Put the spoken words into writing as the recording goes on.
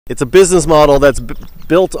It's a business model that's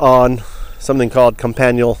built on something called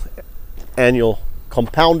compounded annual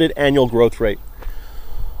growth rate.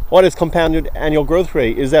 What is compounded annual growth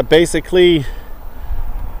rate? Is that basically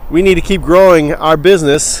we need to keep growing our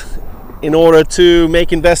business in order to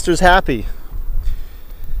make investors happy.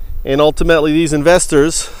 And ultimately these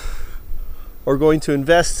investors are going to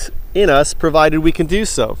invest in us provided we can do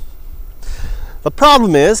so. The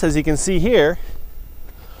problem is, as you can see here,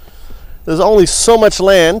 there's only so much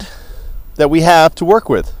land that we have to work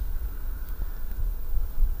with.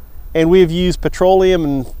 And we've used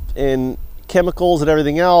petroleum and chemicals and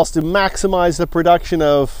everything else to maximize the production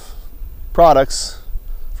of products.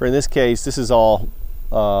 For in this case, this is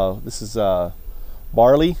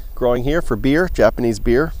barley growing here for beer, Japanese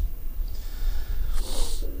beer.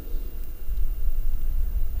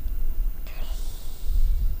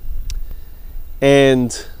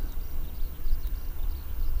 And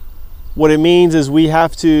what it means is we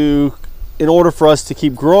have to, in order for us to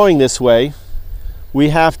keep growing this way, we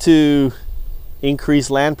have to increase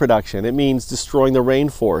land production. It means destroying the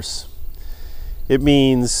rainforest. It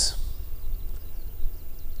means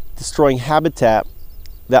destroying habitat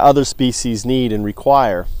that other species need and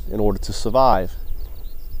require in order to survive.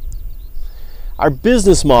 Our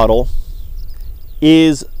business model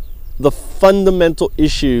is the fundamental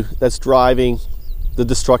issue that's driving the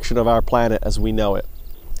destruction of our planet as we know it.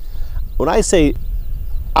 When I say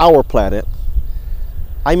our planet,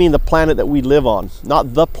 I mean the planet that we live on,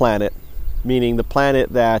 not the planet, meaning the planet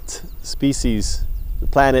that species, the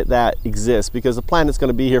planet that exists, because the planet's going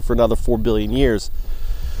to be here for another 4 billion years,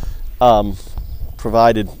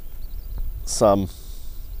 provided some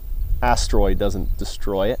asteroid doesn't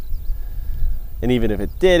destroy it. And even if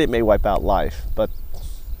it did, it may wipe out life, but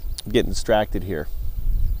I'm getting distracted here.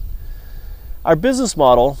 Our business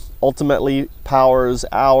model ultimately powers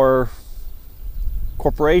our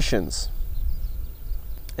corporations.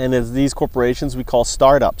 And as these corporations we call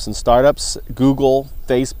startups. And startups, Google,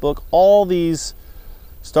 Facebook, all these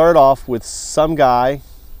start off with some guy,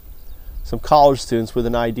 some college students with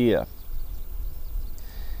an idea.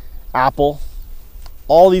 Apple,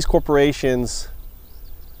 all these corporations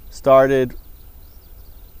started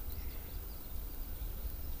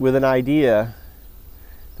with an idea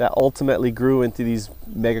that ultimately grew into these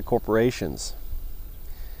mega corporations.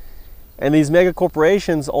 And these mega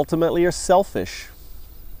corporations ultimately are selfish.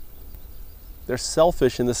 They're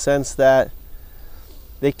selfish in the sense that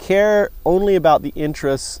they care only about the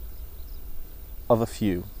interests of a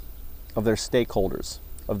few, of their stakeholders,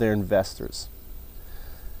 of their investors.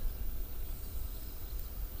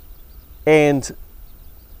 And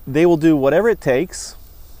they will do whatever it takes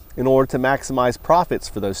in order to maximize profits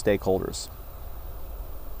for those stakeholders.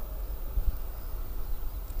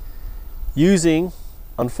 Using,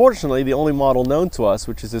 unfortunately, the only model known to us,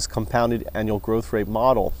 which is this compounded annual growth rate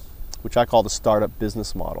model, which I call the startup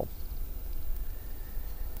business model.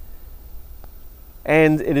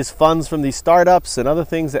 And it is funds from these startups and other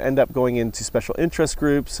things that end up going into special interest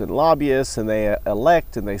groups and lobbyists, and they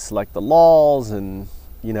elect and they select the laws, and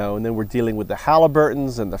and then we're dealing with the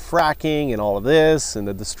Halliburtons and the fracking and all of this and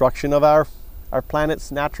the destruction of our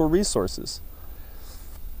planet's natural resources.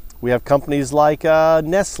 We have companies like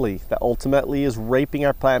Nestle that ultimately is raping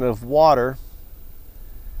our planet of water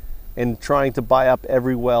and trying to buy up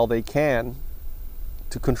every well they can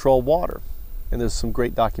to control water. And there's some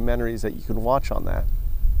great documentaries that you can watch on that.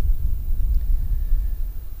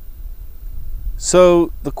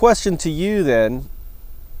 So the question to you then,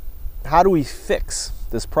 how do we fix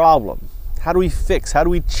this problem? How do we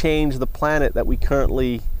change the planet that we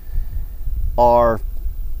currently are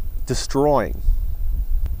destroying?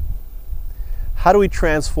 How do we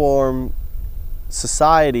transform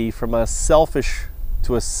society from a selfish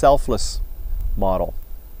to a selfless model?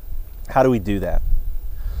 How do we do that?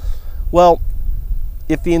 Well,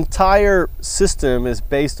 if the entire system is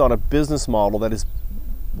based on a business model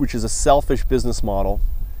which is a selfish business model,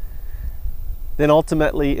 then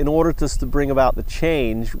ultimately, in order to bring about the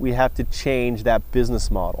change, we have to change that business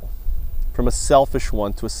model from a selfish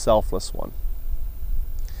one to a selfless one.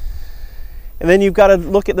 And then you've got to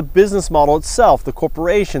look at the business model itself, the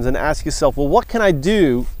corporations, and ask yourself, well, what can I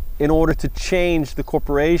do in order to change the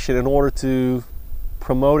corporation, in order to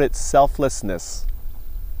promote its selflessness?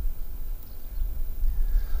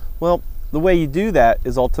 Well, the way you do that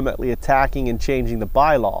is ultimately attacking and changing the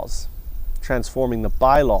bylaws, transforming the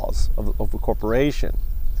bylaws of a corporation.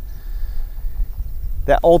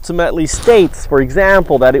 That ultimately states, for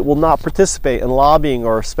example, that it will not participate in lobbying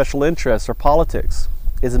or special interests or politics,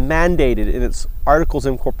 is mandated in its articles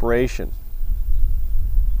of incorporation.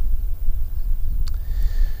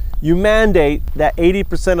 You mandate that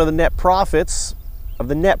 80% of the net profits,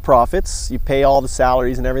 you pay all the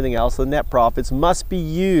salaries and everything else, the net profits must be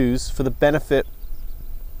used for the benefit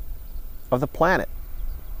of the planet.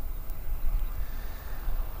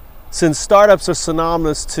 Since startups are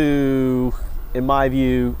synonymous to, in my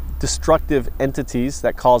view, destructive entities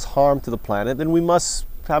that cause harm to the planet, then we must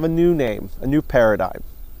have a new name, a new paradigm.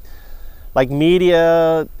 Like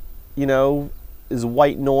media, is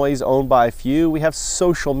white noise owned by a few, we have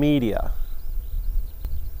social media.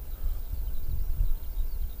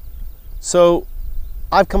 So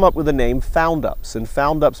I've come up with the name Found Ups, and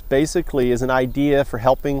Found Ups basically is an idea for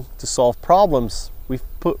helping to solve problems. We've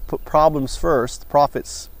put problems first,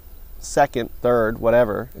 profits second, third,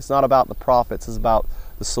 whatever. It's not about the profits, it's about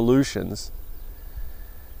the solutions.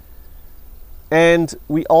 And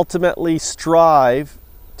we ultimately strive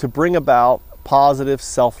to bring about positive,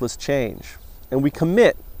 selfless change. And we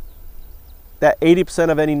commit that 80%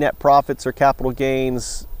 of any net profits or capital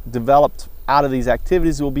gains developed out of these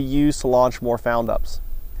activities will be used to launch more Found Ups.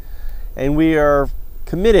 And we are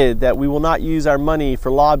committed that we will not use our money for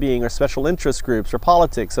lobbying or special interest groups or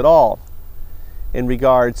politics at all in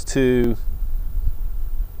regards to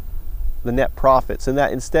the net profits, and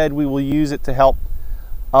that instead we will use it to help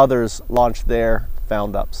others launch their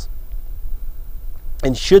Found Ups.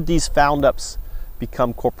 And should these Found Ups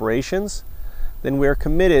become corporations, then we are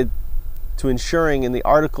committed to ensuring in the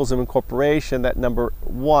articles of incorporation that, number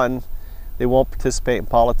one, they won't participate in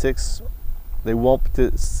politics, they won't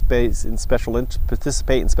participate in special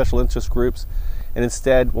interest groups, and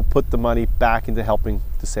instead will put the money back into helping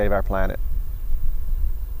to save our planet.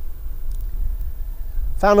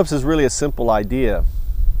 Found Ups is really a simple idea,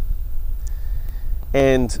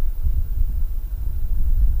 and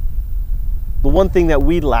the one thing that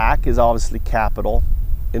we lack is obviously capital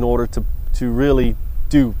in order to really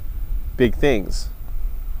do big things.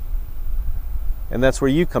 And that's where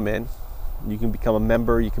you come in. You can become a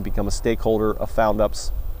member, you can become a stakeholder of Found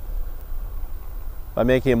Ups by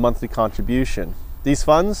making a monthly contribution. These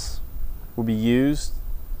funds will be used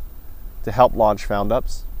to help launch Found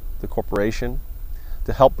Ups, the corporation,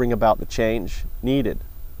 to help bring about the change needed.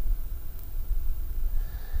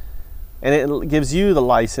 And it gives you the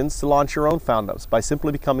license to launch your own Found Ups by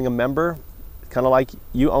simply becoming a member, kind of like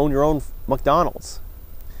you own your own McDonald's.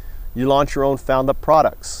 You launch your own Found Up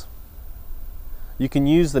products. You can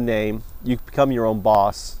use the name, you become your own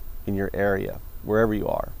boss in your area, wherever you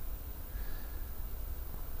are.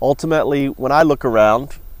 Ultimately, when I look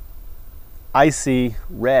around, I see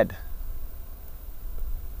red.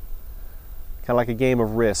 Kind of like a game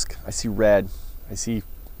of Risk. I see red. I see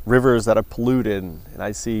rivers that are polluted, and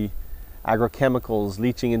I see agrochemicals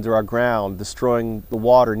leaching into our ground, destroying the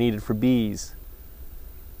water needed for bees.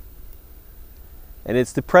 And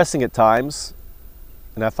it's depressing at times,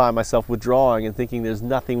 and I find myself withdrawing and thinking there's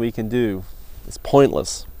nothing we can do. It's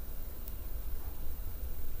pointless.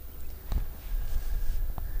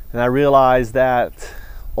 And I realize that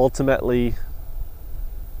ultimately,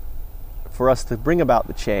 for us to bring about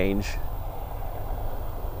the change,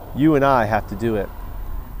 you and I have to do it.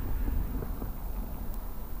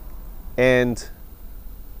 And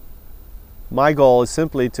my goal is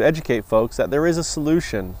simply to educate folks that there is a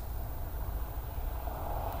solution,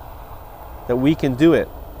 that we can do it.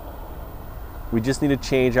 We just need to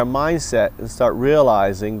change our mindset and start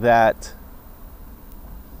realizing that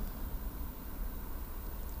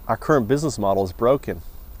our current business model is broken,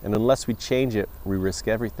 and unless we change it, we risk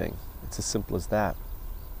everything. It's as simple as that.